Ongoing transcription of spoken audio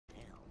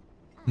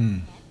Mm.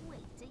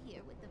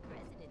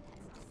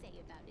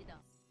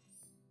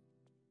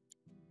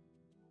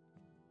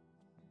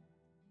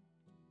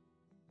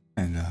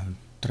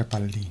 Tre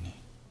pallini.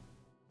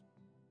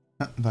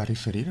 Ah, va a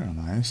riferire alla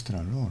maestra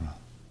allora.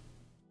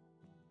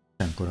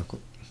 C'è ancora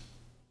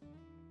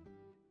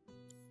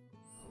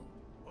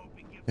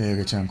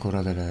che c'è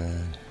ancora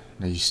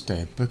degli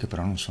step che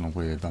però non sono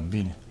quelli dei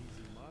bambini.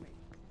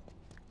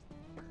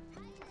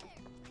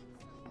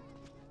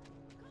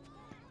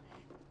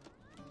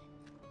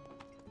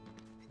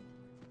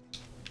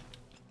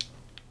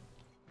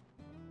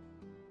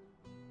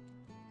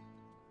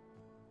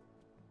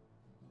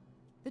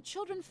 The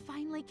children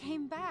finally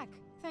came back,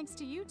 thanks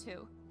to you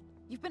two.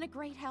 You've been a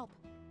great help.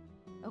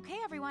 Okay,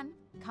 everyone,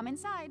 come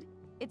inside.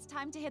 It's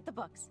time to hit the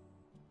books.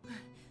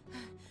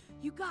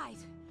 You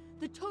guys,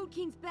 the Toad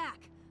King's back.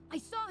 I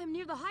saw him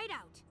near the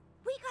hideout.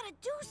 We gotta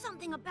do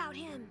something about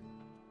him.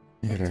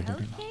 The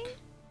Toad King?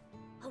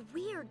 A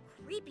weird,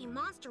 creepy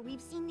monster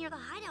we've seen near the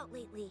hideout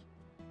lately.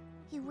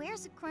 He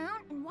wears a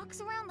crown and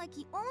walks around like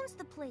he owns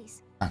the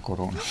place. A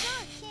corona. He's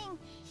not a king.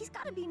 He's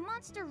gotta be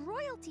monster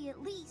royalty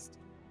at least.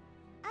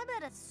 I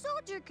bet a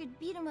soldier could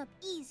beat him up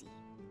easy.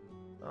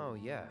 Oh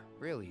yeah,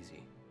 real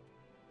easy.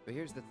 But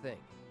here's the thing.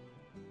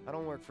 I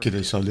don't work for Chiede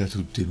i soldi a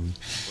tutti lui.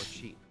 We're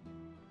cheap.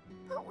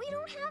 But we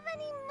don't have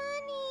any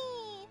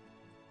money.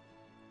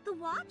 The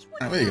watch?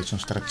 Vedi che c'è un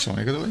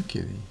straccione, che dove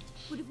chiedi?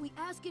 But if we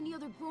ask any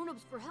other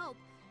grown-ups for help,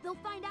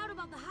 they'll find out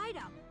about the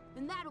hideout,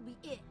 and that'll be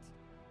it.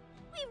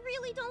 We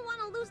really don't want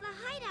to lose the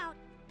hideout.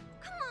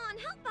 Come on,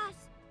 help us.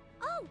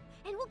 Oh,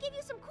 and we'll give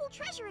you some cool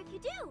treasure if you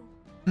do.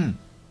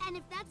 And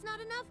if that's not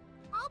enough,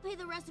 I'll pay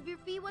the rest of your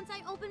fee once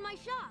I open my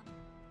shop.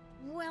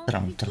 Well, Tra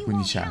if you 15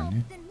 won't help,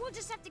 anni. then we'll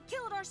just have to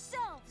kill it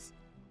ourselves.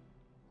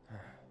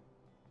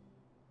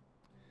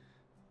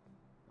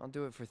 I'll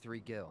do it for 3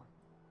 gil.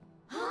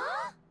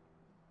 Huh?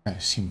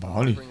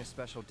 Simboli. Bring a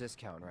special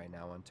discount right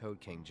now on Toad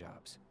King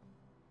jobs.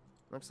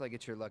 Looks like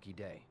it's your lucky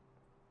day.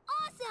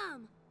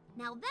 Awesome!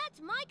 Now that's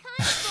my kind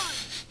of fun.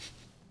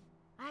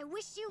 I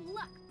wish you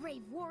luck,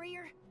 brave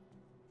warrior.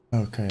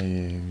 Ok,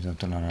 bisogna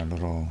tornare al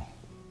loro...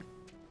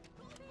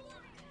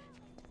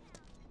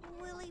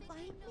 Will he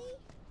bite me?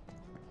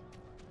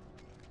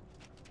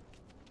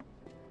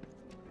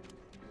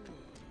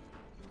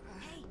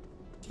 Hey,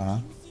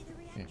 Ah? you see the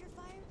reactor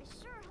fire? I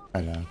sure hope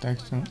Bella la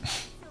texture.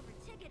 silver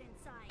ticket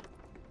inside.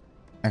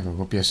 Ecco,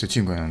 con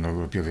PS5 non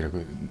dovrebbero più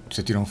avere...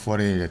 Se tirano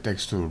fuori le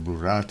texture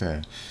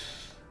blurrate,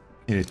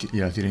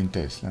 gliela tiro in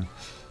testa.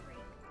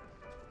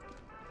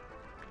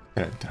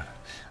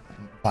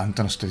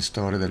 Vantano ste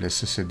storie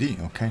dell'SSD,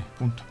 ok?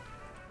 Punto.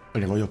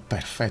 Le voglio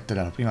perfette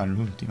dalla prima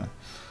all'ultima.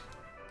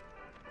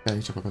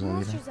 C'è qualcosa da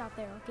dire? Monsters out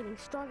there are getting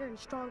stronger and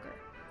stronger.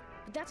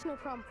 But that's no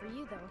problem for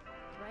you though,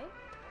 right?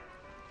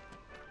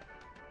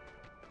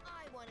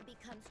 I want to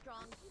become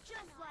strong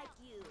just like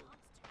you.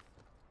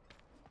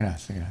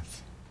 Grazie,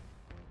 grazie.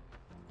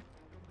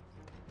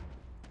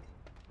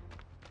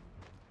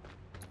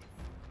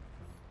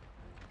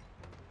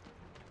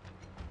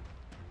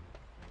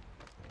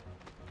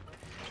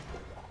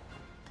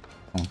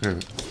 Non credo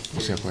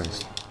sia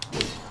questo.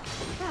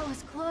 That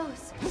was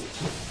close.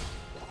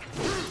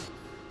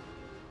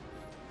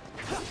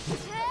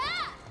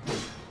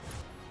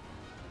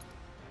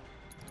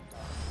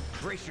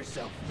 Brace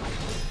yourself.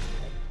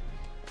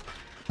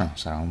 No,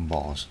 sarà un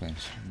boss,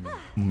 penso.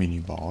 Un mini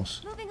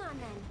boss. Moving on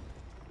then.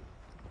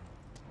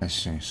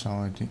 Messi i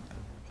soldi.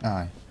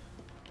 Dai.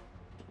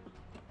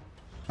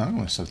 Ma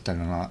come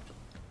saltellano?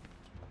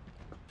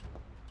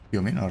 Più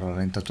o meno il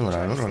rallentatore,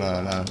 a loro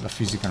la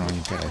fisica non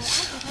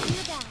interessa.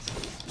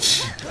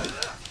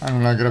 Hanno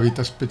una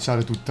gravità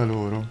speciale tutta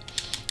loro.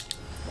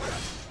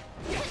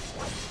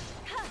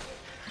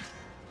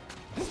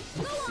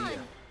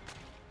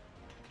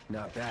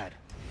 Not bad.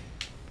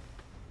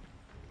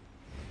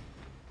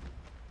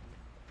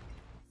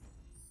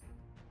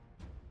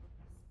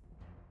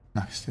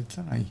 Ma che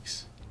stezzana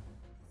X.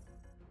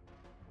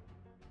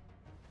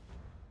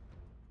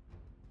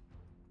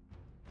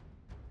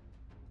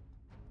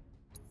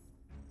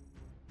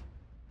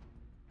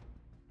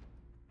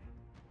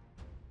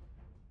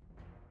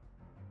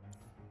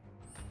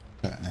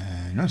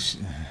 Non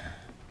si...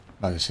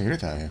 Base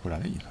segreta è quella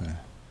lì.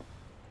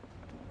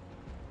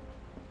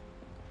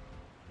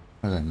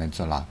 Cos'è in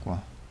mezzo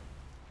all'acqua?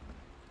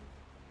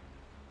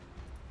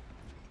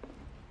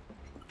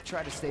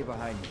 Try to stay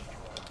behind me.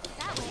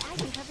 That way I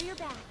can cover your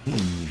back.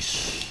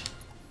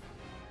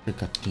 Che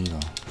cattivo.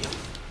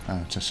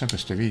 C'è sempre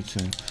ste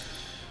vizie.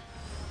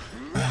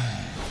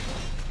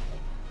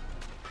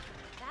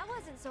 That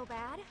wasn't so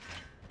bad.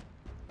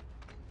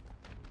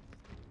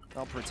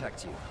 I'll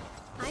protect you.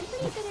 I'm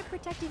pretty good at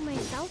protecting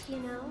myself, you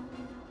know.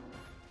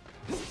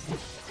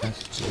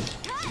 Sì.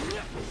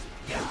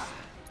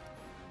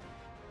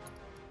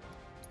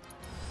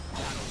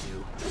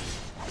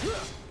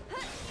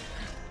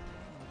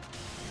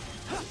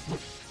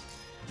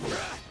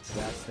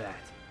 That's that.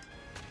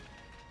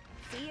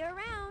 See you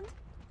around.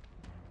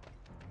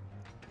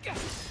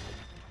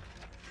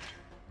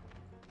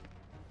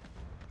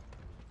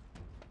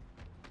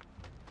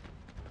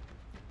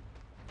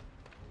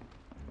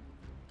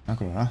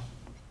 Eccolo là.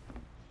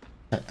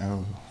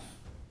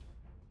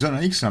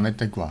 Zona X la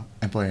mette qua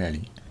e poi è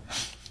lì.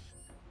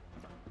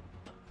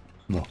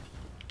 Boh.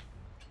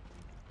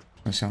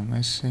 Come siamo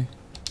messi?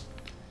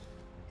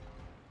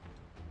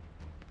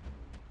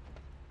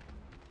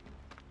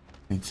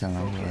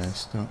 Iniziamo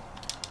questo.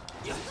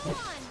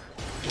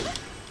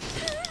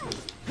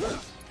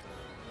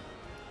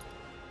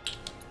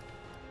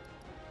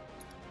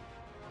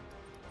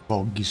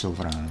 Boggy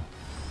sovrano.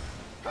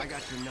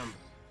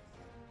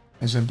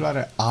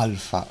 Esemplare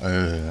alfa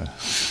di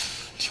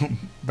un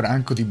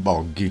branco di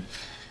boggy.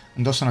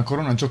 Indossa una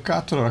corona a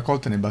giocattolo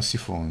raccolta nei bassi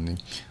fondi.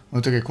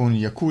 Oltre che con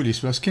gli aculi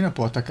sulla schiena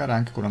può attaccare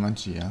anche con la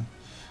magia.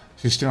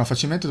 Si sistema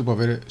facilmente dopo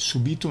aver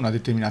subito una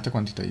determinata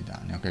quantità di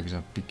danni. Ok,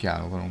 bisogna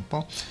picchiarlo per un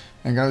po'.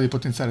 È in grado di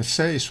potenziare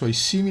sé e i suoi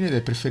simili ed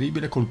è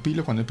preferibile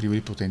colpirlo quando è privo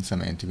di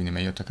potenziamenti, quindi è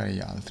meglio attaccare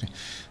gli altri.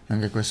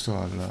 Anche questo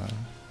al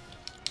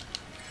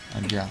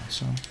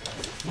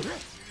ghiaccio.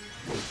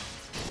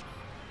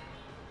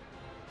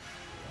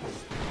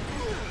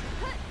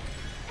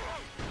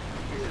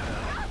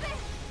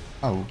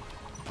 Oh.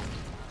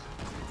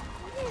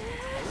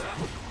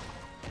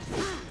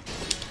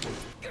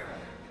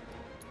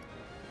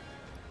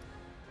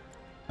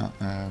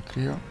 No,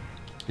 Crio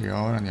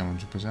ora, andiamo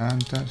giù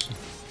pesante. Sì.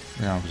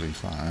 Vediamo cosa gli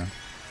fa,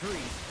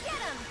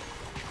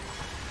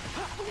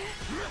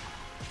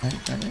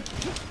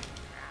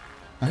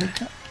 Ma che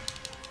cazzo?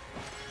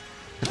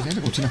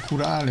 Praticamente continua a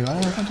curare,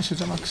 guarda quanto si è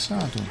già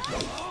maxato.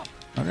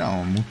 Non abbiamo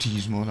un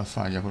mutismo da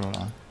fargli a quello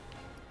là.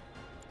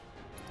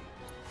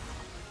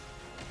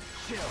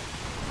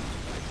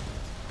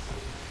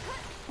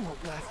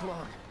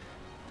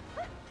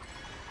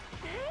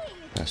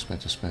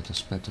 Aspetta.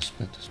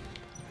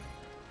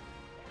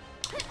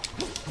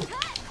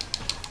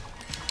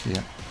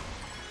 Via.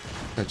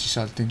 Ci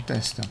salta in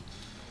testa.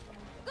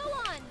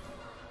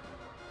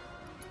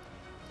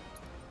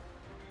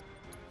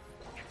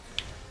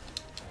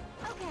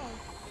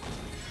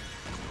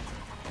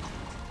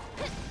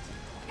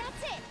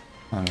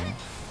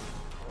 Allora.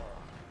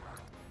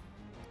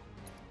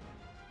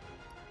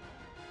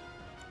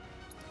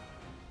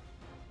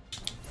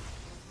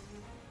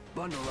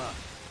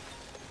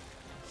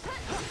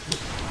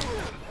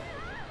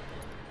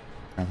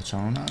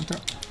 Facciamo un altro.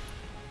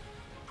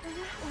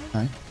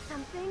 Dai.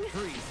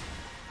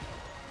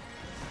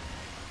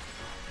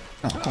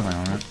 No, come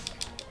non è?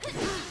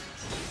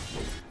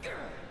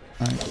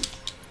 Dai.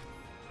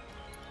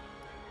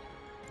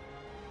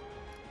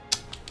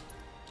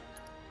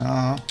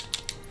 No.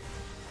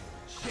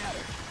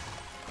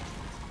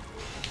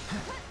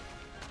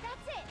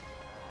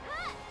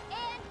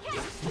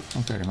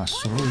 Ok, è rimasto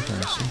solo lui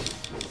adesso.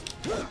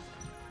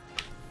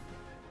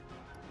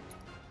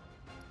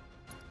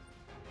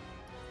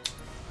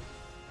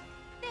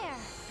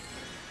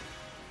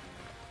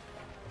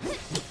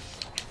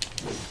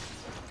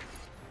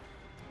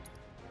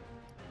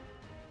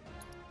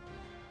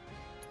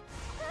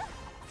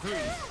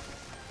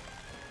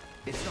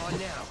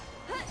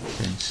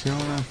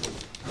 Tensione.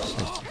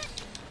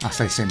 Ah,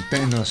 stai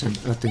sentendo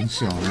la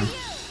tensione?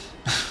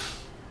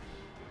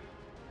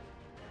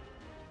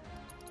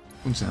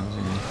 Funziona così.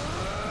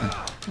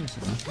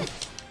 Funziona.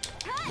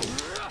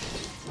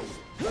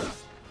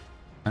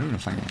 Ma lui non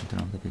fa niente,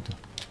 non ho capito.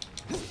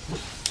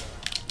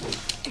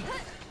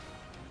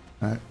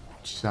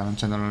 Ci sta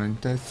lanciando la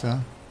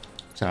lentezza?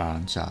 Ce l'ha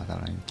lanciata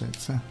la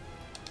lentezza.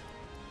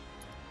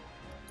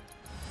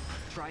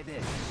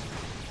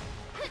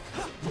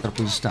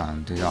 Troppo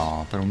distanti,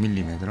 no, per 1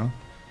 millimetro.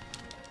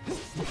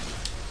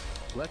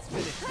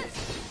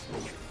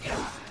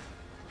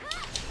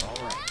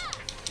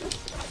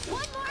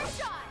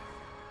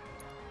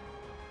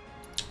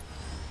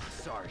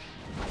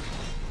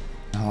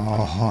 No.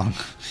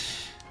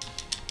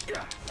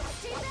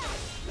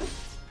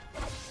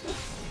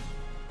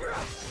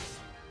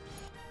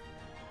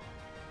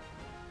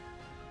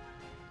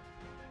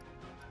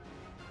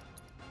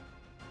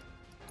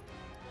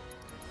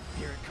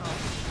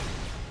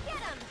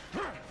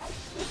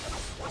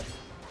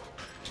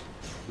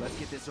 Let's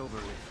get this over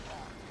with.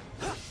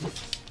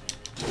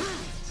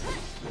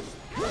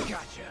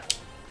 Gotcha.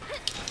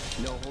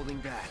 No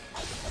holding back.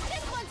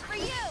 This one's for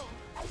you.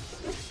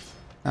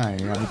 Ah,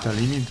 la vita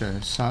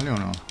limite sale o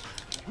no?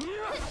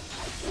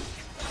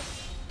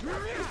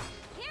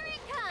 Here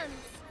it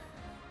comes.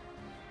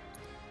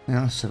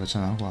 Non se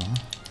facciamo qua.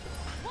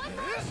 One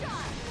more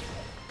shot.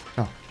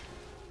 No.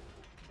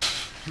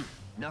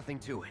 Nothing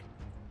to it.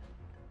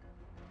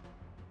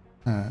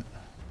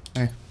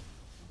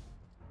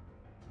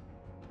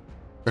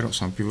 Però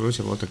sono più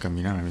veloci a volte a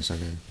camminare, mi sa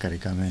che il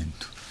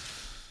caricamento.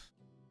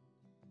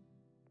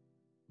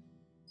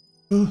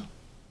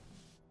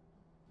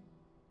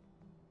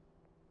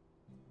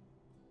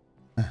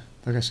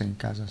 Perché sei in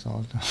casa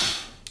stavolta?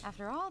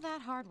 After all that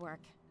hard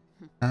work.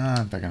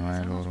 Ah, perché non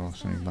è loro,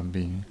 sono i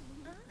bambini.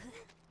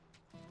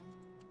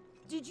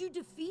 Did you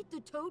defeat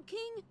the Toad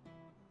King?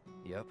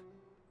 Yep.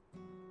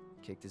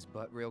 Kicked his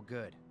butt real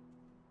good.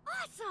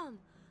 Awesome!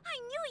 I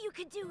knew you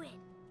could do it!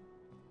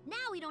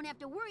 Now we don't have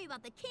to worry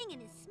about the king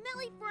and his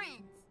smelly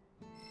friends.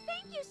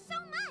 Thank you so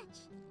much.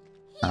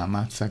 Ah,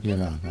 mazza che For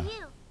data.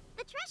 you,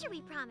 the treasure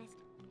we promised.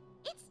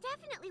 It's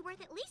definitely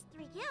worth at least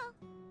 3 gil.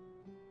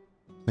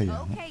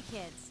 Vediamo. Okay,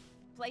 kids.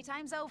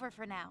 Playtime's over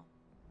for now.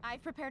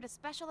 I've prepared a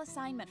special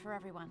assignment for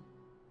everyone.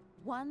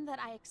 One that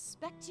I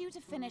expect you to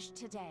finish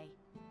today.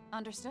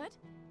 Understood?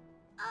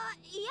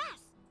 Yes.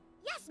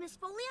 Yes, Miss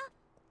Folia.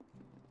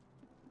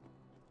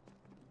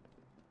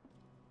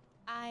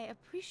 I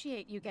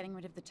appreciate you getting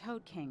rid of the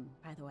Toad King,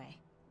 by the way.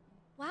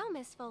 Wow,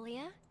 Miss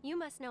Folia, you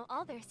must know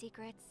all their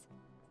secrets.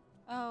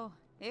 Oh,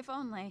 if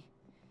only.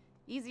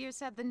 Easier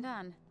said than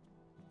done.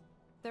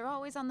 They're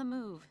always on the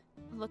move,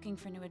 looking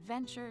for new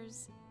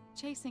adventures,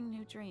 chasing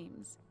new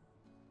dreams.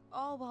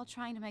 All while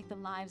trying to make the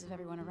lives of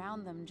everyone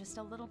around them just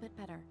a little bit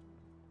better.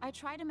 I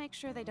try to make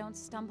sure they don't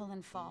stumble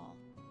and fall.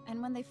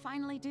 And when they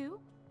finally do,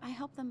 I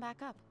help them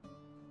back up.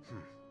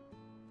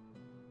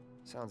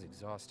 Sounds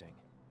exhausting.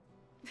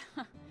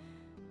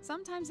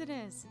 Sometimes it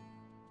is.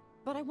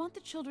 But I want the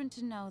children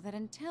to know that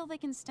until they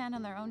can stand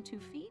on their own 2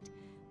 feet,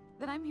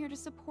 that I'm here to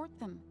support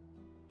them,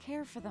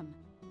 care for them,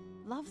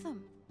 love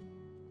them.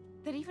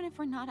 That even if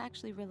we're not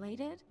actually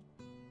related,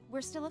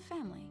 we're still a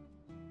family.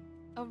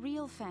 A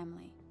real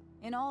family,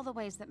 in all the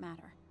ways that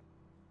matter.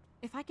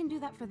 If I can do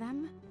that for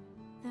them,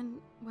 then,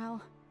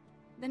 well,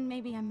 then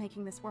maybe I'm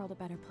making this world a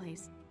better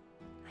place.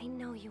 I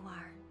know you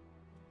are.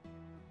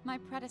 My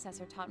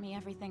predecessor taught me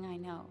everything I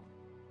know.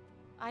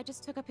 I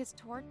just took up his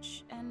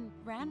torch and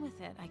ran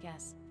with it, I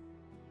guess.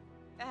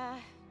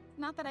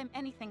 Not that I'm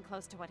anything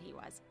close to what he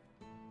was.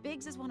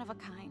 Biggs is one of a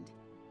kind.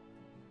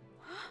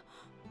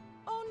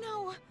 Oh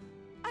no!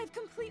 I've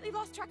completely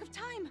lost track of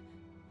time!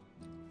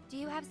 Do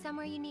you have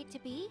somewhere you need to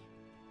be?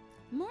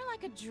 More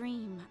like a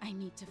dream I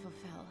need to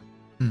fulfill.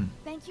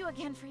 Thank you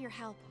again for your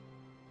help.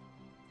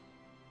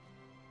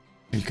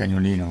 Il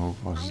cagnolino a I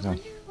proposito.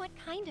 wonder what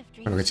kind of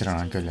dreams Quello che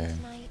c'erano she's anche chasing le...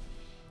 tonight.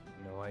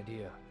 No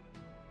idea.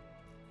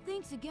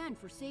 Thanks again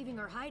for saving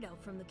our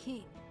hideout from the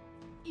king.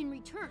 In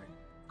return,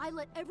 I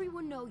let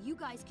everyone know you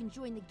guys can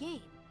join the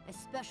game as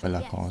special Bella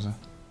guests. cosa.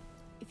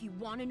 If you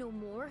want to know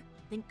more,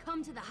 then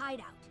come to the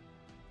hideout.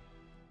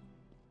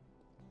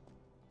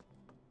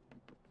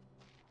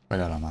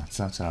 Quella è la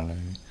mazza, c'era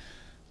lei.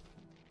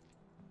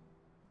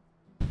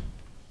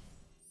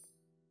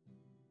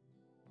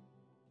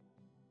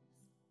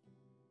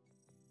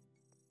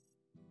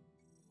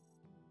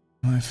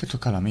 Un effetto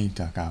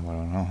calamita,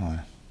 cavolo,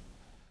 no?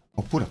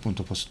 Oppure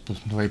appunto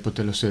dovrei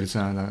poterlo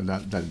selezionare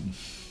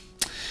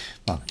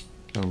vabbè,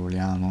 lo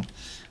vogliamo.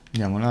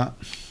 Andiamo là,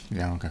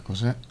 vediamo che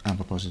cos'è. A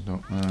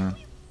proposito...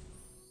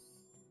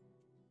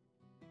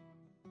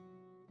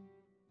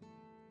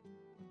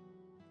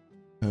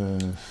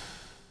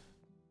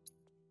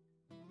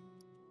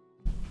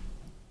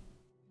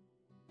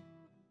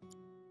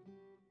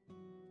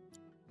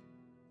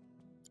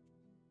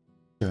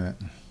 cioè...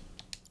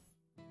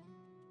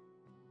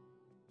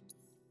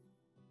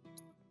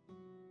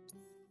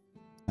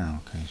 Ah,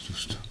 ok,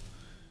 giusto.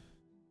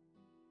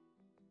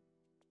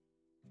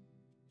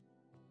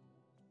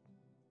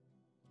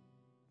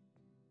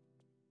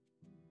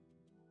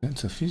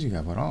 Senza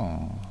fisica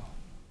però...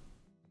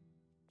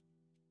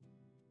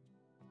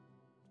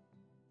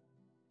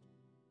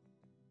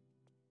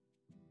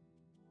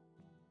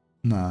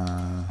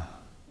 Ma...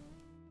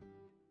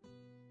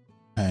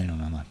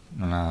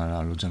 non ha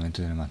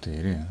l'alloggiamento delle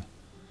materie.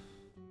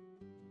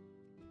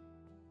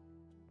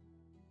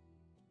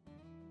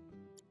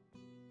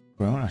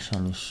 Proviamo a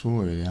lasciarlo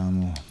su e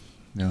vediamo.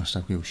 Vediamo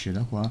sta qui, uscire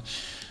da qua.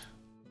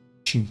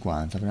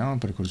 50. Proviamo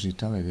per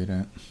curiosità a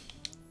vedere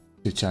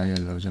se c'hai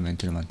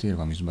alloggiamento delle materie.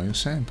 Qua mi sbaglio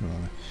sempre,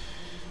 vabbè.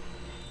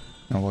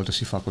 Una volta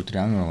si fa col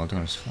triangolo, una volta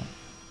non si fa.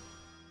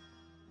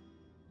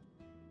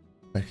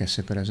 Perché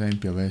se per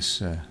esempio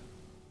avesse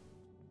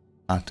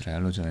A3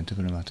 alloggiamento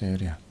per le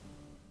materie,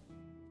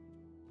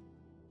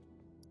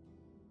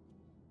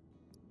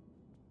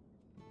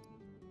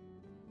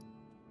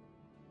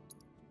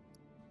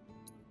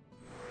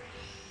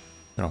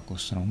 però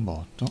costano un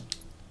botto.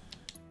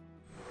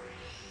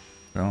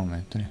 Proviamo a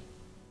mettere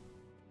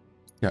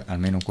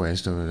almeno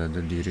questo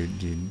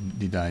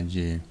di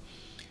dargli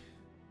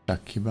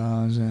attacchi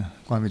base.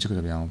 Qua invece cosa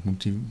abbiamo?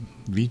 Punti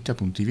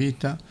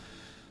vita,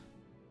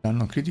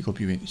 danno critico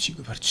più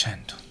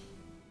 25%.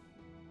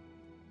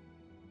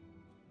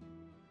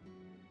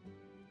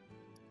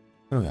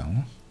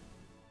 Proviamo.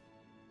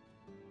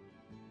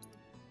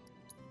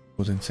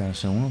 Potenziare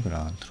sia uno che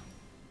l'altro.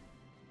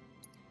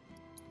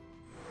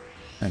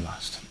 E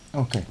basta.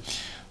 Ok.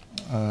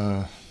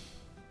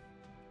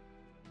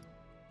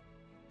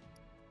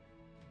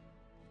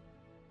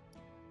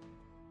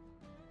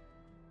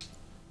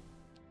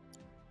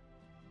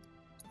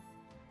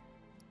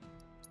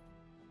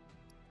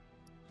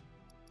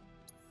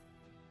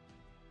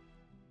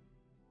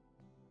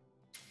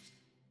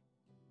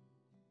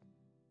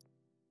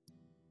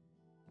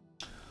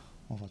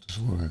 Ho fatto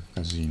solo che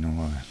casino,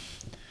 vabbè.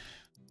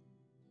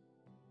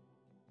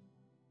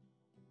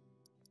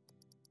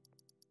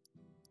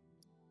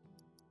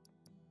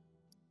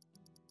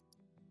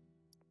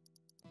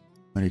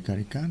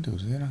 Ricaricante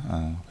cos'era?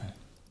 Ah, ok.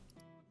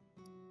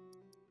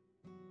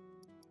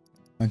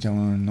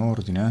 Mettiamo in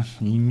ordine,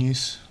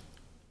 ignis,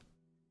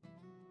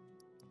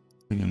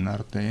 quindi un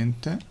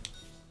ardente,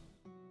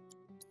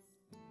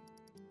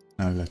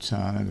 una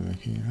glaciale, dove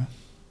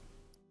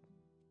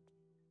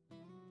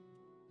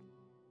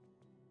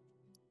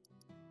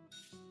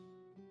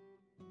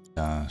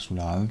era?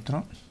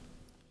 Sull'altro,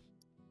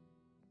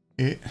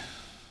 e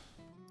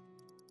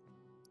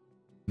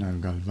una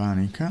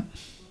galvanica,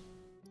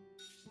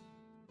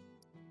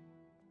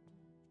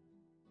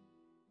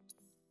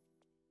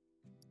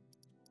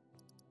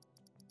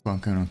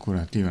 anche una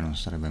curativa non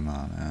sarebbe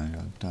male, in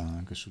realtà,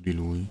 anche su di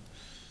lui.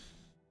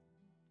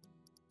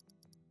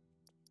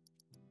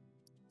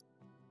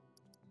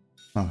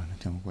 Vabbè,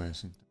 mettiamo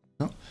questo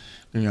intanto.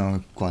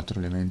 Abbiamo 4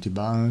 elementi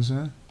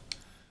base.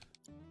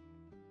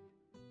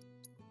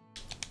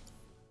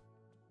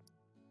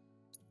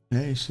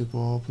 Lei si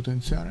può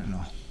potenziare?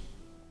 No.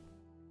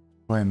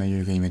 Poi è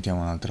meglio che gli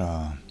mettiamo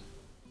un'altra...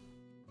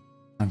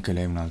 Anche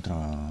lei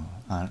un'altra...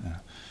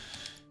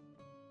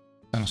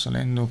 Stanno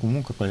salendo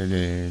comunque quelle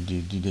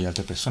degli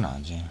altri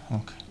personaggi.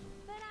 Ok.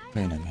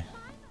 Bene, bene.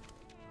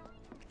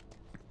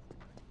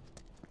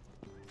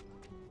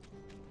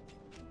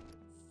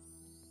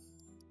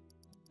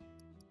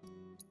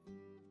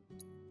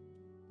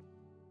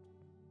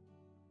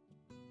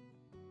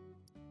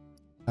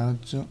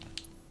 Raggio.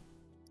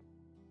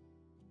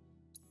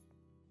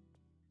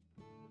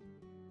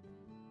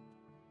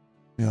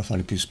 Devo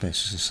farli più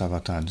spesso se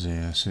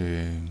salvataggi,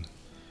 se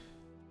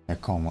è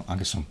comodo,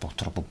 anche se sono un po'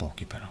 troppo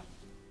pochi però.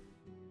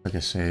 Perché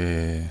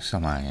se sa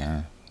mai,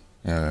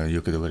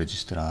 io che devo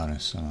registrare,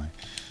 sa mai,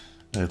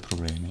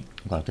 problemi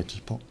di qualche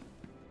tipo.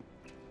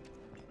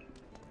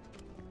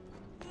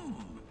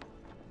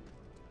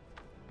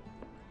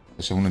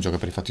 Se uno gioca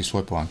per i fatti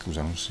suoi può anche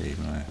usare un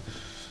save,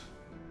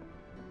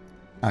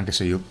 anche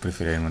se io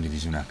preferirei una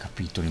divisione a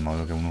capitoli, in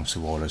modo che uno, se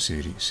vuole, si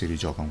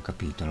rigioca un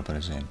capitolo, per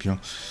esempio.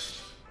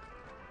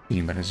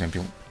 Quindi, per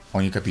esempio,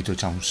 ogni capitolo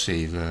ha un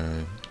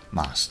save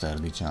master,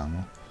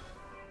 diciamo.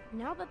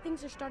 Now that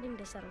things are starting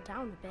to settle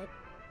down a bit,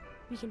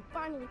 we can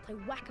finally play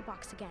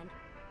Whack-A-Box again.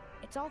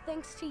 It's all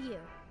thanks to you.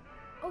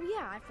 Oh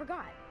yeah, I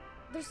forgot.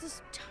 There's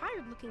this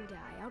tired-looking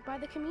guy out by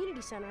the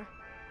community center,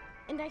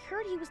 and I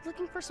heard he was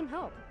looking for some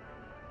help.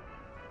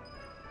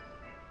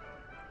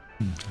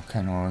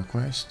 Ok, nuovo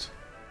quest.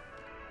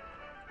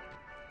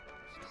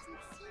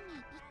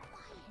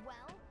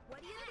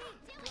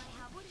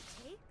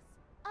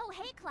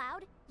 Hey,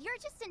 Cloud. You're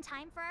just in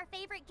time for our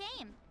favorite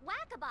game,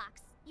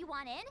 Whack-A-Box. You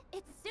want in?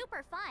 It's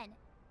super fun.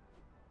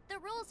 The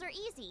rules are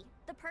easy.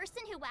 The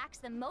person who whacks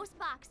the most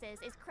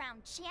boxes is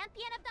crowned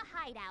champion of the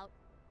hideout.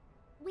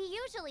 We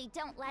usually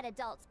don't let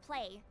adults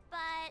play,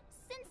 but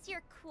since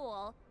you're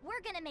cool,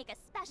 we're gonna make a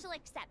special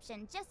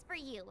exception just for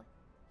you.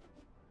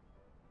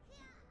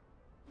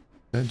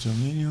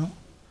 Giominio.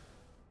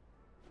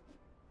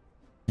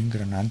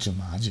 Ingranaggio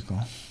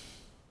magico.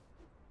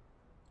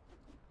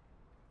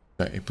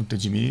 I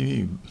punteggi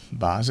minimi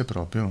base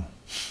proprio.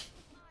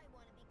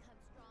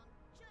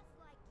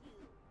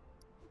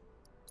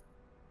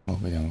 Oh,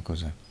 vediamo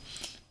cos'è.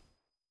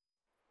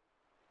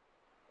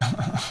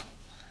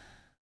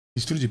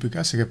 Distruggi più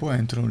casse che può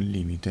entro un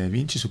limite.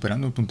 Vinci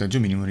superando il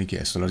punteggio minimo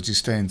richiesto. La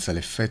resistenza,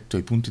 l'effetto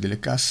e i punti delle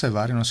casse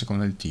variano a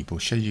seconda del tipo.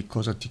 Scegli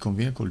cosa ti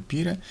conviene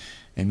colpire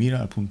e mira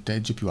al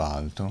punteggio più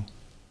alto.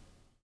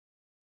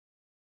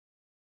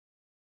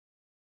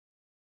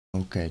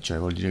 Ok, cioè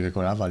vuol dire che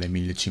quella vale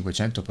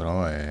 1500,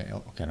 però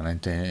è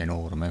chiaramente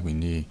enorme,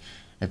 quindi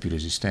è più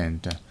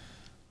resistente.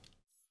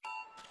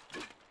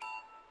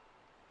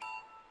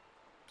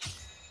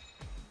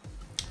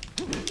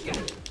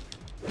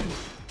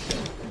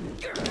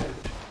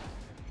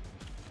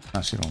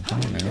 Ah, si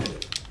rompono almeno.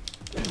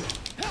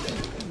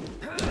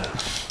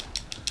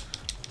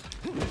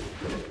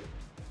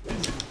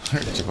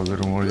 C'è proprio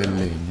il rumore del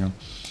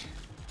legno.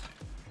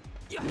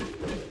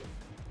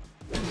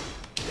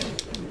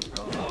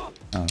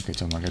 Ah, ok,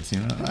 c'è un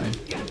magazzino là, dai.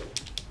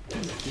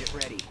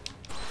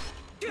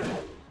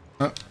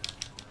 Oh.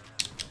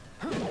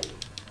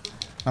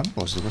 Ah, a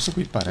posto, questo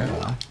qui pare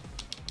là.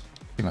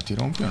 Sì, ma ti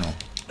rompi o no?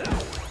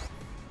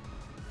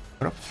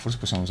 Però forse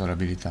possiamo usare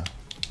l'abilità.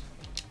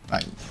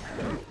 Vai.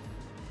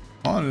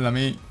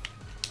 Mollami.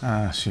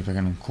 Ah, sì, perché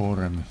non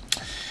corre.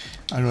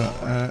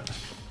 Allora,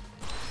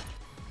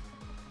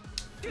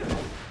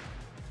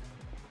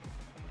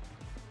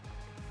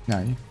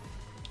 dai.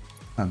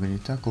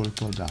 Abilità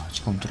colpo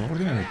audace.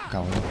 Controordine, che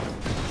cavolo.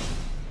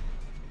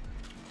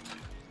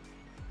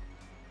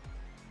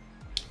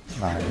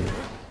 Vai.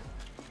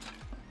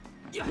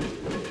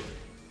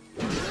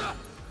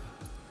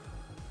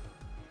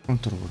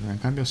 Controordine.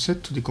 Cambia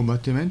assetto di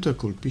combattimento e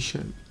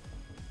colpisce...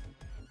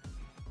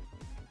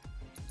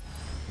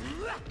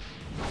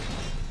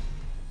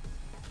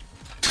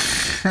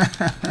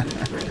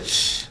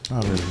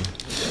 Vabbè.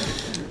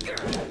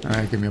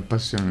 Che mi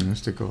appassionano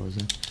queste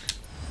cose.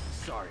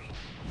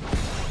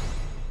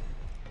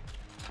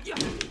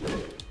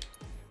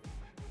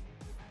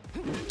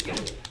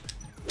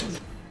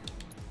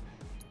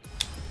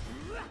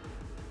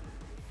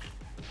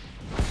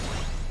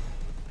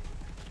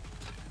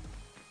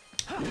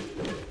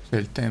 C'è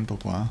il tempo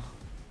qua.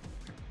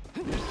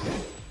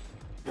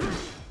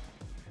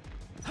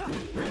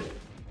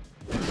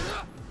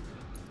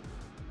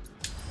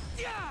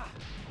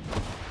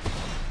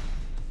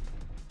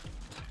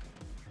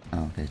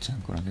 Ah, ok, c'è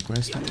ancora anche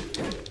questa.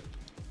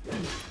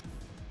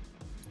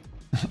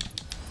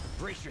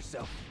 Brace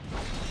yourself.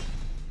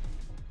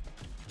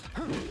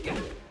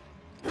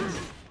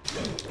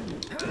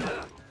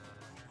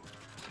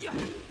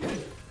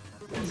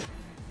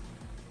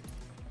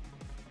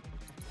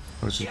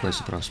 Forse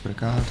questo però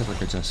sprecato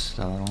perché già si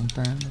stava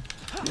rompendo.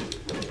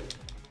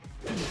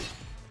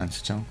 Anzi,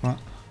 facciamo qua.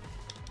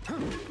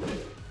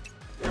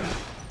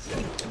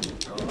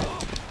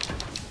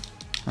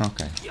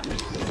 Ok.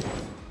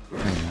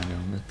 Bene,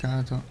 abbiamo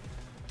beccato.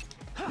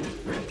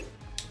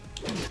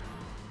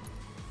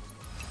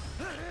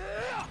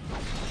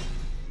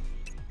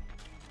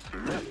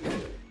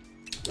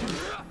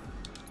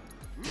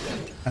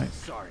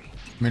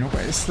 Meno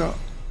questo.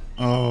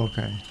 Oh,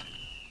 ok.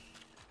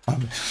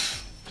 Vabbè.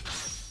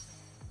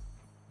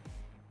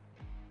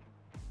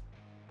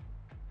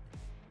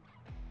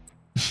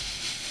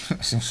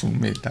 Siamo su un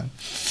meta.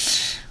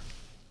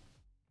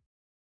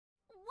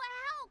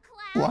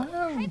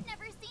 Wow.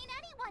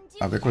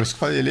 Vabbè, con le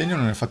spade di legno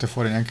non ne fate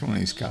fuori neanche una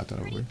di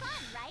scatola voi.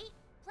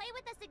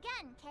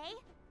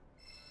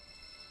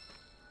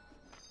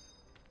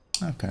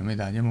 Ok,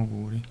 medaglia,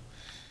 auguri.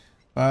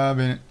 Va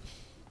bene.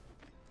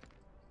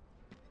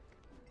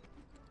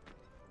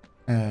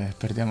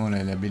 Perdiamo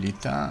le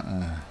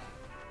abilità.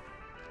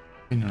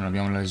 Quindi non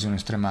abbiamo la lesione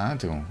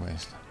stremante con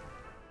questa.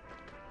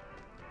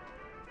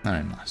 Non è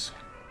il massimo.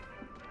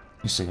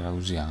 Visto che la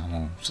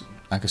usiamo.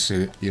 Anche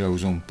se io la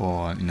uso un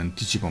po' in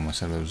anticipo, ma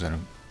serve a usare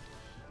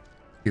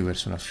più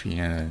verso la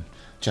fine.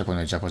 Cioè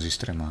quando è già quasi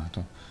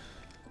stremato.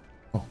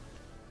 Oh,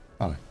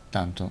 vabbè,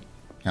 tanto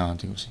andiamo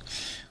avanti così.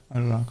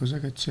 Allora,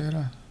 cos'è che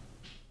c'era?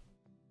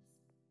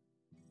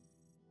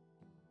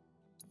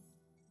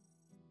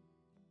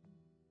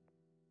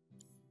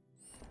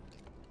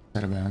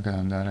 Serve anche ad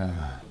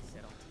andare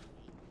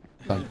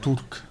dal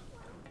Turk,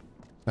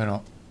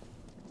 però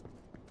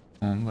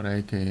non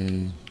vorrei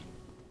che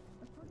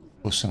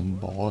fosse un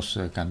boss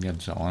e cambia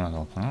zona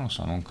dopo, non lo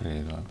so, non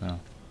credo, però.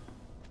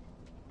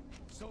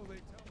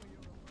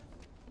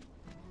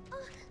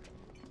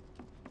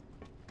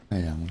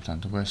 Vediamo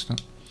intanto questo.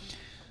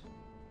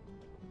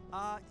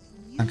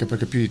 Anche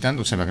perché più di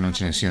tanto sembra che non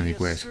ce ne siano di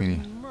questi,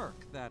 quindi.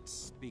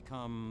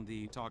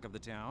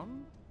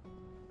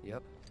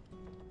 Yep.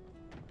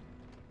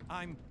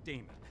 I'm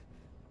Damon,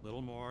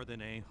 little more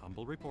than a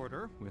humble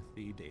reporter with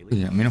the daily.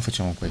 Quindi almeno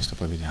facciamo questo,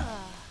 poi vediamo.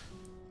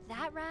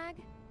 That rag?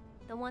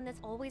 The one that's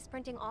always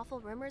printing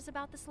awful rumors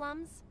about the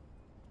slums?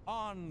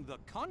 On the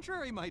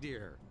contrary, my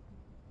dear.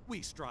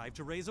 We strive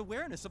to raise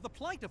awareness of the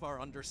plight of our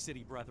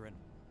undercity brethren.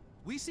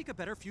 We seek a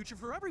better future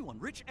for everyone,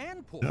 rich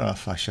and poor. La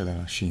fascia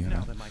della Cina.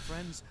 Now then, my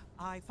friends,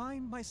 I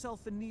find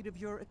myself in need of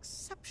your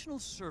exceptional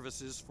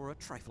services for a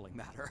trifling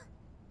matter.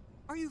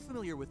 Are you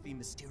familiar with the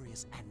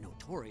mysterious and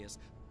notorious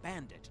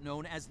bandit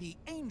known as the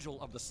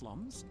Angel of the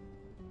Slums?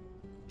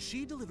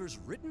 She delivers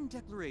written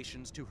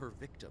declarations to her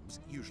victims,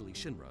 usually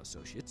Shinra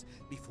associates,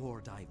 before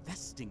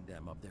divesting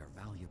them of their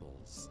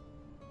valuables.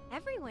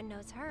 Everyone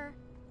knows her.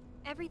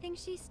 Everything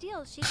she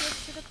steals, she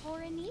gives to the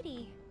poor and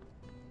needy.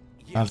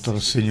 Alto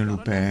rassegno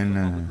Lupin,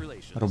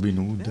 Robin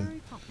Hood.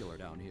 Very popular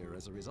down here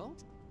as a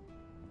result.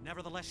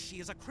 Nevertheless, she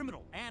is a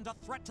criminal and a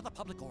threat to the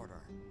public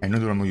order. E noi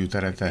dovremmo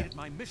aiutare te.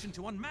 My mission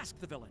to unmask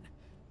the villain.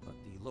 But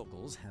the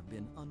locals have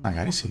been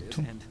Magari sei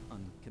tu. and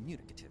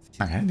uncommunicative too.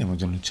 Magari andiamo a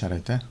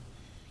denunciare te.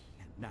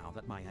 And now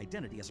that my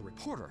identity as a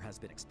reporter has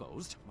been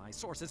exposed, my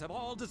sources have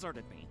all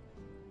deserted me.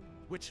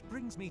 Which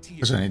brings me to you.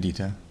 Cosa ne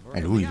dite?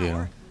 È lui,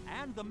 vero?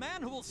 And the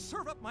man who will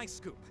serve up my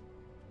scoop.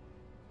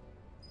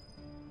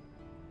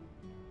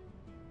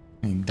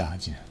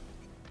 Indagine.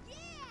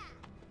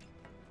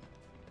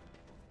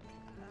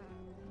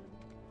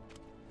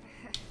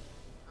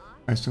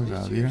 Questo cosa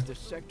vuol dire?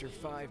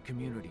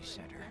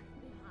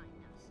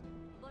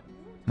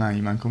 Ma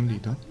gli manca un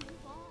dito?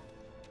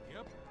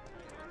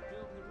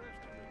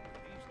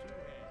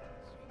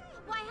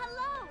 Why,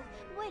 hello!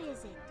 What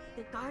is it?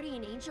 The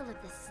guardian angel of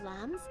the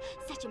slums?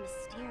 Such a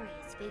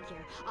mysterious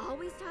figure.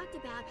 Always talked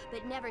about,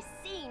 but never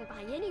seen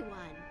by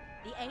anyone.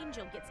 The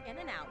angel gets in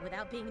and out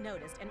without being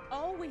noticed and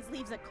always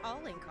leaves a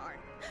calling card.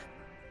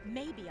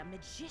 Maybe a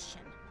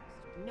magician.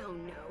 No,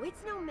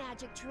 it's no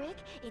magic trick.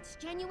 It's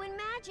genuine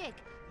magic.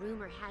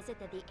 Rumor has it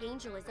that the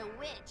angel is a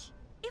witch.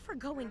 If we're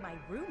going by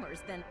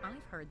rumors, then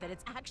I've heard that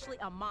it's actually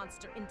a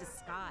monster in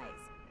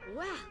disguise.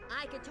 Well,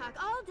 I could talk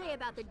all day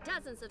about the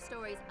dozens of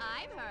stories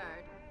I've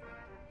heard.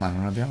 Ma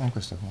non abbiamo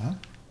questo qua?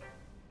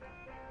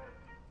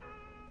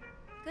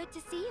 Good to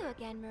see you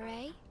again,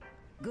 Mireille.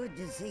 Good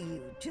to see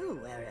you too,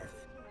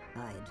 Aerith.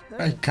 I'd È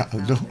heard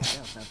caldo.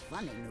 myself a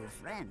funny new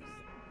friend.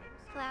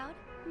 Cloud,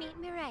 meet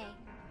Mireille.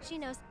 She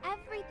knows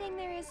everything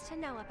there is to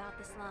know about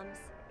the slums.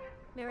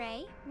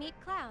 Mireille, meet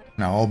Cloud.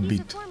 Una He's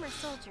a hobbit. former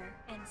soldier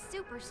and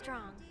super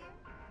strong.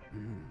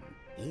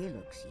 He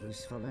looks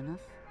useful enough.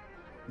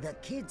 The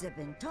kids have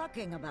been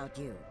talking about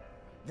you.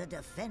 the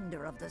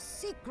defender of the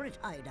secret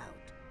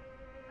hideout.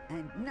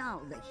 And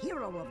now the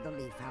hero of the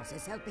Leaf House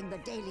is helping the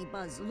Daily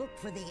Buzz look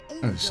for the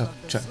angel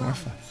of the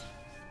slums.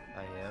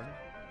 I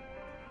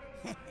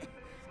am?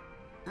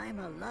 I'm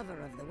a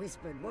lover of the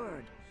whispered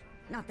word.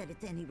 Not that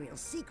it's any real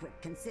secret,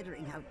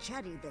 considering how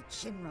chatty the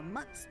Shinra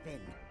mutts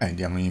been.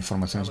 Diamo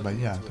informazioni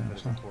sbagliate, non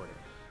so.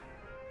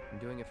 I'm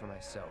doing it for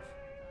myself.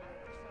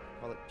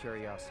 Call it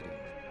curiosity,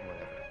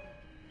 whatever.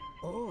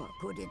 Or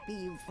could it be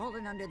you've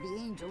fallen under the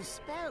angel's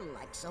spell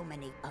like so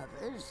many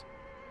others?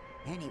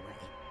 Anyway,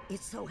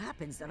 it so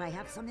happens that I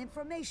have some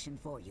information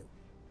for you.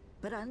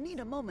 But I'll need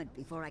a moment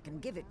before I can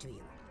give it to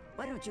you.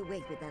 Why don't you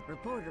wait with that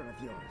reporter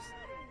of yours?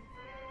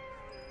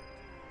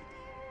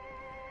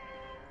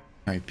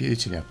 I piedi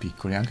ce li ha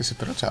piccoli, anche se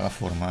però c'ha la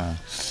forma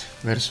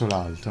verso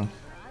l'alto.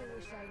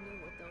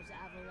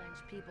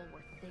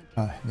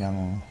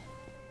 Andiamo.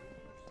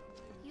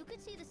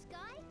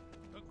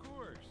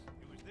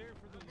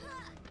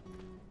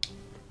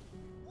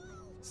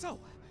 So,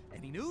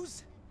 any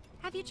news?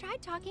 Have you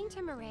tried talking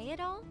to Mireille at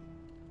all?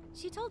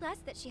 She told us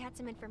that she had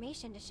some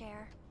information to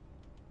share.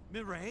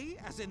 Mireille,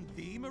 as in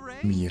the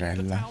Mireille?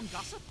 Mirella. The town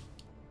gossip?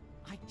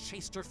 I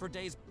chased her for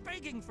days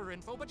begging for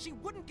info, but she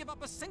wouldn't give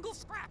up a single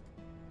scrap.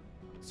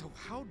 So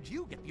how'd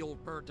you get the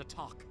old bird to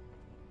talk?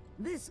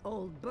 This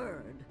old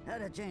bird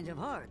had a change of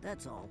heart,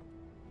 that's all.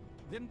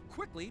 Then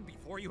quickly,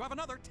 before you have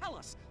another, tell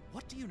us.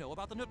 What do you know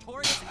about the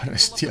notorious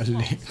Resti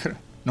allegra,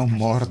 non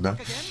morda.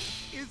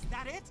 Is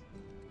that it?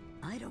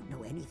 I don't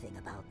know anything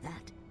about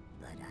that,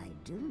 but I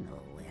do know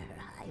where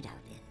her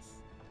hideout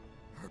is.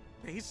 Her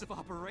base of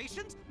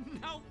operations?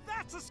 Now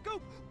that's a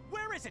scoop!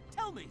 Where is it?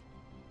 Tell me!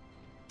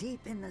 Deep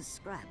in the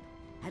scrap,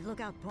 at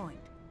Lookout Point.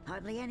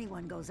 Hardly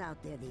anyone goes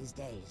out there these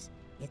days.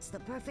 It's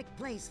the perfect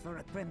place for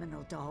a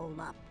criminal to hole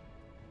up.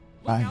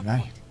 Lookout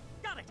Point.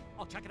 Got it!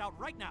 I'll check it out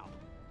right now.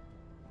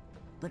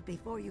 But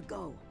before you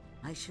go,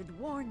 I should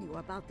warn you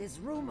about this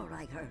rumor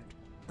I heard.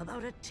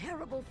 About a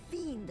terrible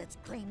fiend that's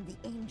claimed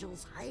the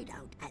Angel's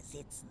hideout as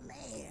its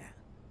lair.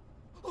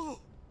 Oh!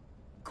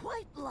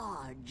 Quite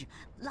large,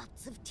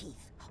 lots of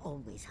teeth,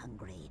 always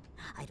hungry.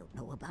 I don't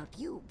know about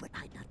you, but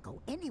I'd not go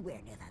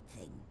anywhere near that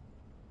thing.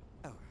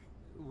 Oh,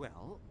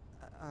 well,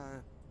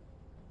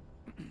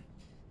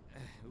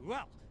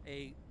 well,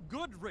 a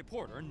good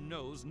reporter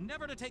knows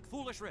never to take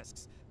foolish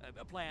risks.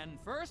 Plan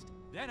first,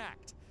 then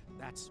act.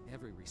 That's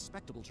every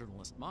respectable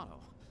journalist motto.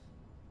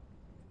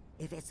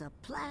 If it's a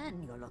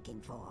plan you're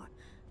looking for,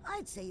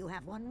 I'd say you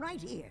have one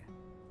right here.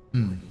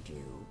 Wouldn't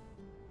you?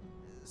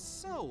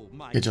 So,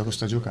 my Che gioco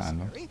sta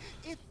giocando?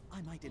 If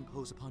I might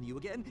impose upon you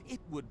again, it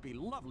would be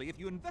lovely if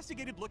you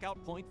investigated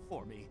Lookout Point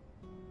for me.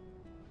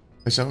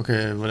 Pensavo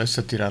che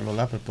volesse attirarlo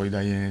là per poi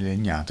dargli le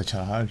legnate,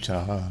 c'ha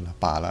la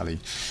pala lì.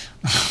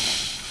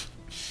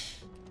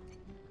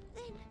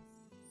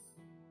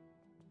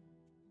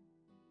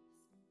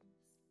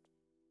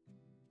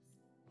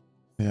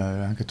 E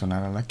deve anche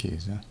tornare alla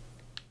chiesa.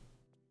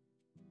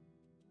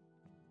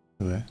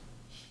 Dov'è?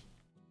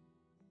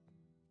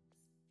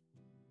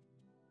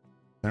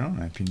 Però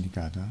non è più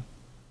indicata.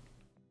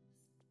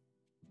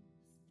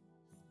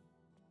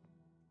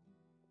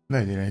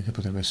 Beh, direi che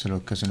potrebbe essere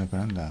l'occasione per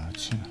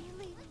andarci.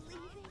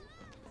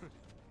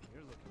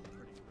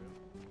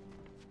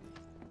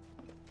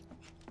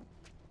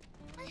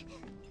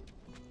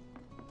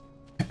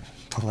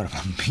 Povera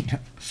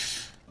bambina.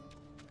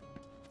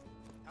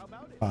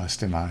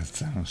 Basta e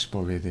mazza, non si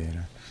può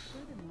vedere.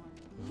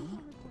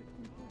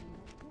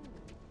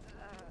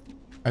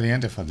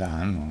 Praticamente fa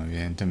danno,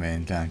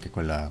 evidentemente anche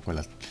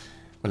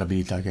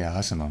quell'abilità che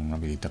ha sembra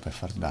un'abilità per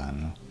far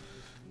danno.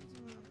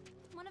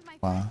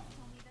 Qua.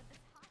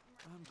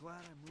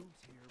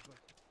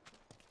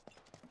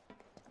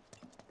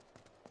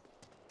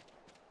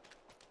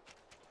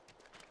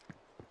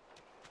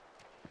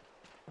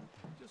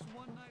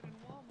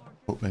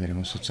 Oh,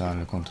 vedremo se c'ha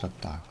il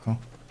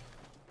contrattacco.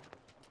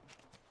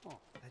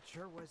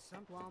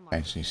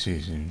 Sì,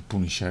 il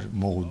Punisher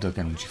mode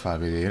che non ci fa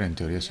vedere, in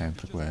teoria è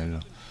sempre quello.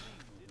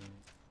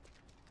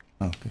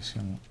 Ok,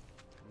 siamo...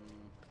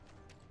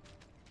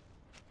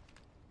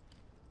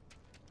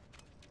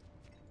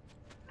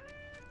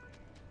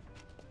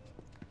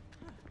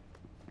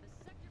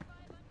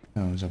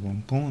 Abbiamo già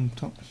un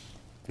punto,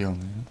 più o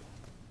meno.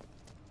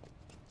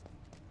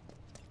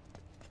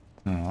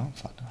 No,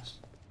 fatto questo.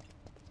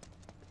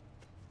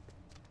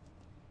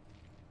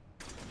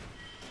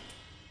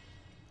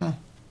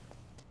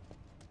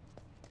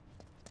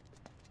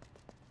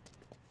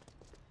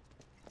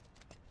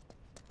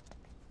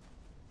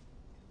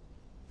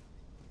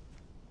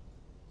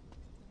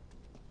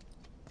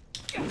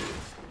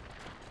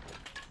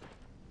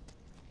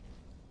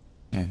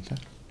 Niente.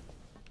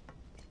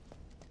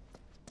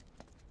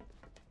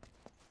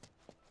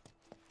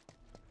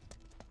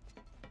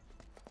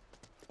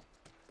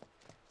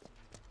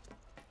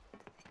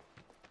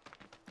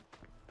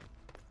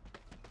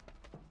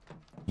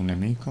 Un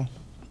nemico.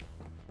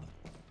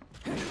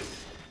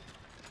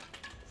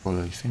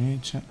 Quello di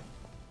Fenice.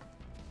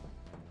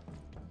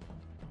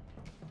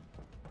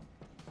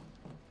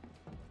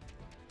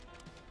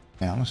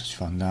 Vediamo se ci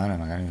fa andare,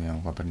 magari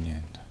vediamo qua per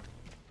niente.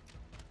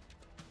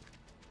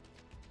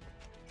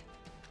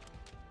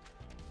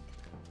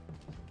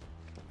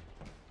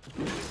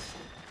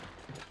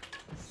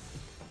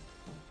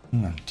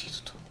 Un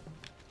antidoto.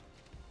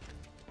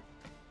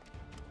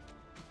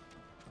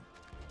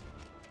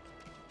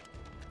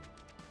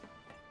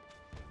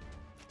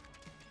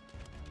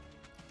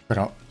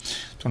 Però,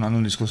 tornando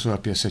al discorso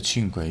della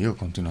PS5, io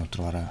continuo a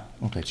trovare...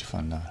 Ok, ci fa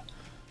andare.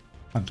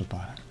 Quanto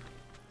pare.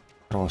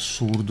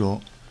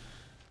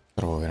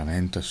 Trovo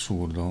veramente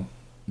assurdo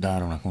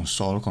dare una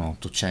console con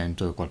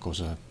 800 e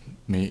qualcosa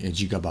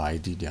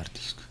gigabyte di hard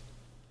disk.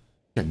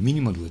 Cioè,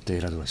 minimo 2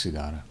 tera dovresti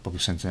dare,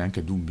 proprio senza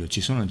neanche dubbio. Ci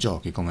sono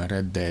giochi come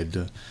Red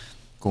Dead,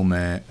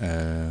 come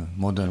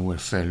Modern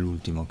Warfare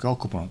l'ultimo, che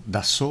occupano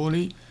da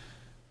soli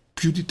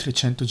più di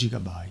 300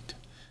 gigabyte.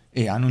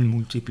 E hanno il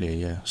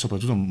multiplayer,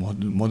 soprattutto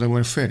Modern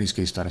Warfare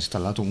rischia di stare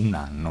installato un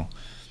anno,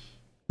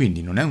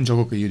 quindi non è un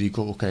gioco che io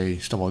dico ok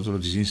stavolta lo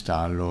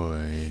disinstallo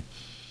e...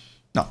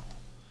 no,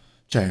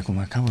 cioè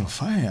come cavolo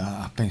fai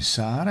a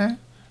pensare,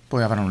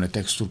 poi avranno le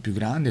texture più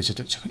grandi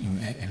eccetera, cioè,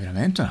 è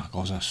veramente una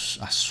cosa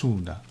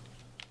assurda.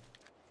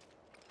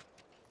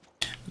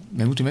 Mi è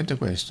venuto in mente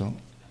questo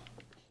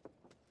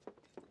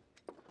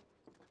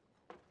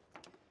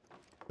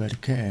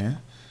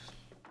perché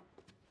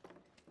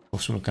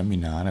posso solo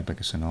camminare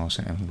perché sennò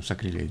è un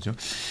sacrilegio.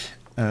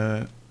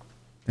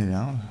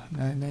 Vediamo,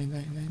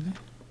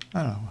 dai.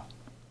 Allora qua.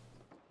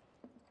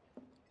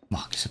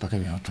 Ma chissà perché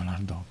dobbiamo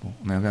tornare dopo.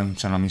 A meno che non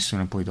c'è una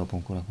missione poi dopo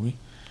ancora qui.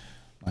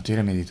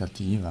 Materia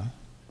meditativa.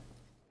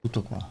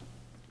 Tutto qua.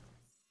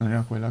 Non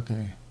era quella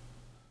che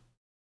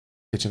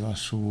c'era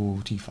su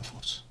Tifa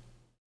forse.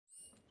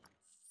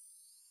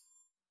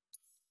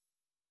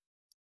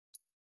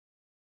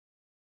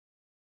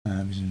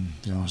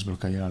 Bisogna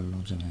sbloccare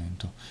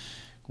l'alloggiamento.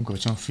 Comunque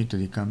facciamo finta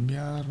di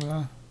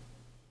cambiarla.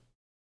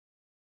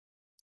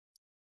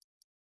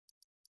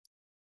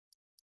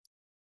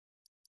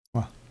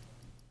 Qua.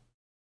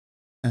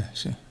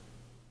 Sì.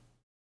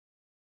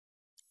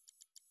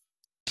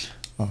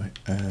 Vabbè.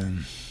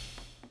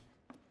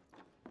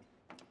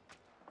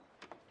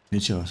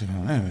 Dicevo,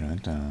 secondo me è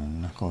veramente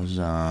una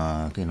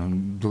cosa che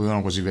non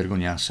dovevano quasi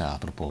vergognarsi a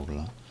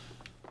proporla.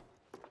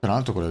 Tra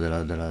l'altro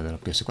quella della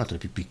PS4 è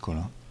più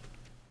piccola.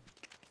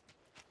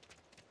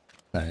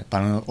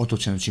 Parlano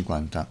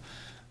 850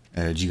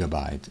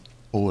 gigabyte.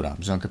 Ora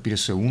bisogna capire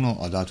se uno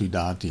ha dato i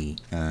dati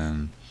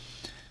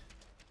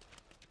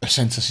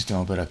senza sistema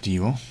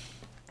operativo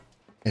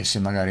e se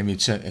magari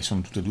invece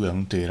sono tutte e due a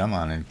 1 tera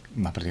ma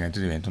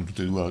praticamente diventano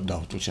tutte e due da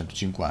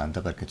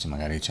 850 perché c'è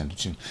magari ci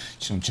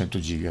sono 100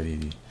 giga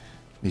di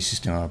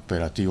sistema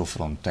operativo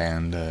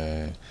front-end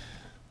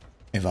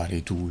e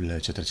vari tool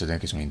eccetera eccetera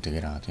che sono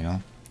integrati,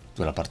 no?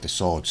 Tutta la parte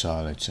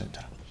social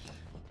eccetera.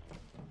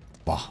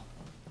 Wow.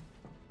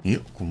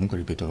 Io comunque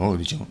ripeto, loro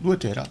dicevano 2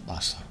 tera,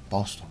 basta,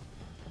 posto.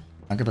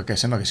 Anche perché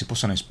sembra che si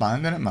possano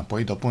espandere, ma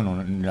poi dopo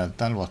in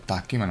realtà lo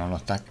attacchi, ma non lo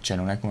attacchi, cioè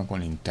non è come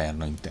quello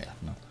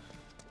interno.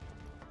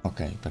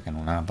 Ok, perché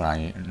non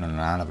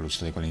ha la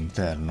velocità di quello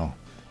interno.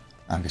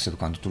 Anche se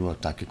quando tu lo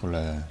attacchi con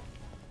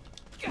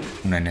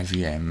un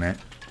NVM.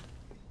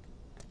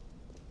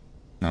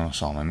 Non lo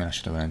so, ma mi ha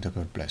lasciato veramente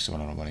perplesso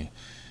quella roba lì.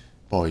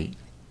 Poi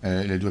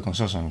le due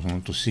console sono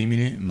molto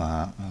simili,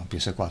 ma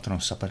PS4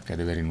 non sa perché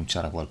deve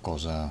rinunciare a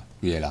qualcosa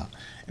qui e là.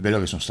 È bello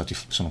che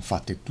sono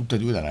fatte tutte e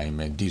due da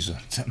AMD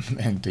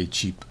diversamente i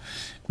chip,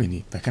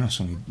 quindi perché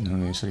non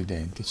devono essere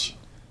identici?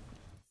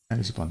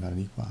 Magari si può andare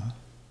di qua.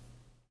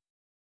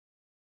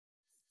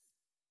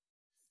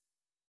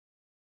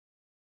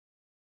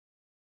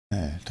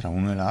 Tra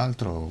uno e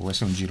l'altro,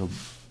 questo è un giro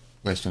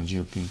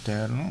più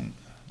interno.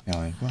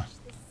 Andiamo di qua.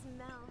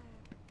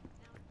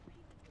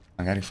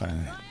 Magari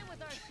fare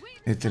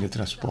dei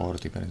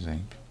teletrasporti per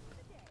esempio.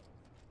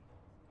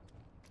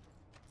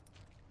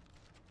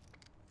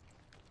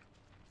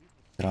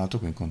 Tra l'altro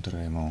qui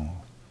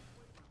incontreremo...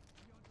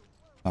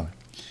 vabbè.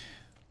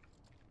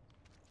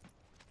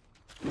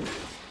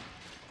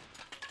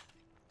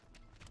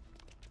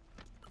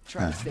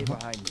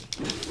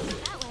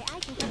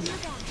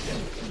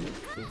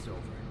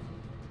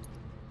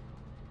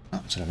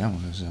 Ah, ce l'abbiamo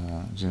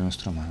il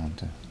nostro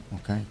amante.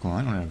 Ok,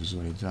 come non era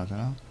visualizzata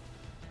là?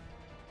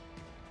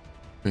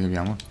 Qui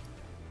abbiamo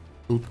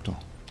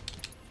tutto.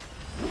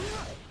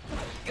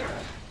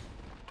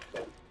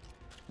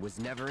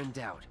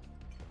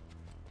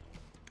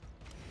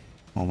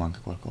 Oh, manca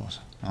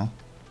qualcosa, no?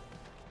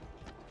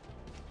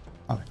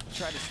 Vabbè.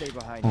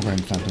 Comunque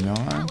intanto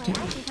andiamo avanti.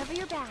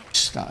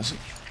 Stasi.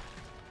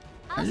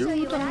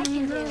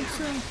 Aiutami,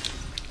 grazie.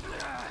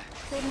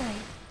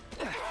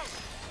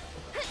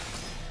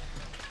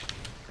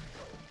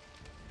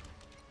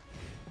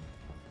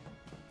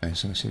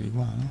 Penso che sia di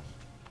qua, no?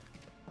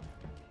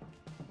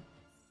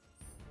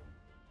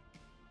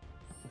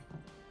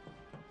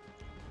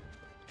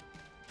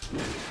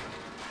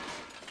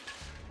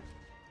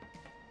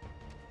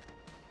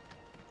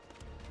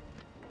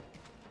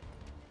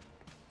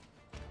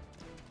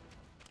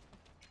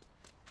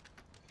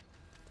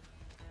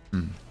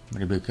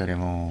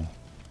 Ribeccheremo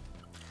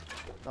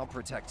I'll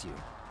protect you.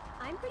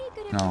 I'm pretty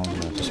good at No,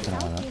 protecting ti myself,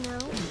 speravo. you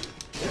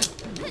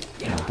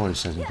know. No, poi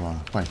siete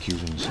qua. Qua è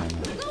chiuso mi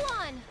sembra. Go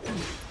on.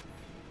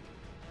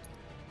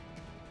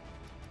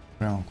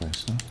 Proviamo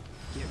questo.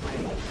 Get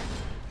ready.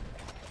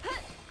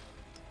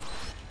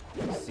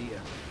 See ya.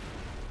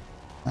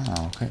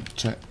 Ah, ok.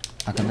 Cioè,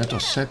 ha cambiato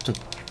assetto,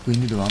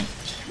 quindi dovevamo...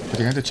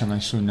 Praticamente ci ha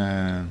messo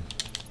in...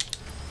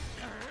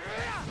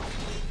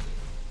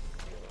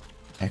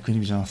 E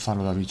quindi bisogna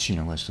farlo da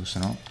vicino questo, se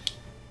no...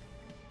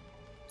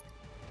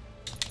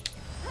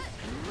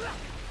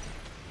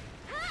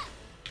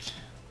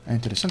 È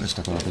interessante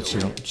sta cosa che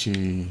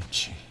ci...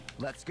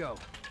 Let's go.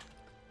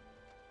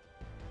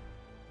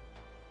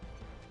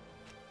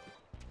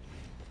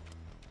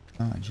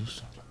 Ah,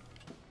 giusto.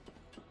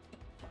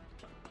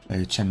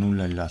 E ci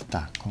annulla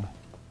l'attacco.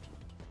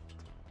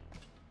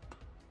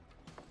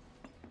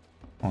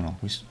 Oh no,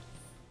 questo...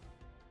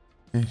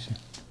 Sì.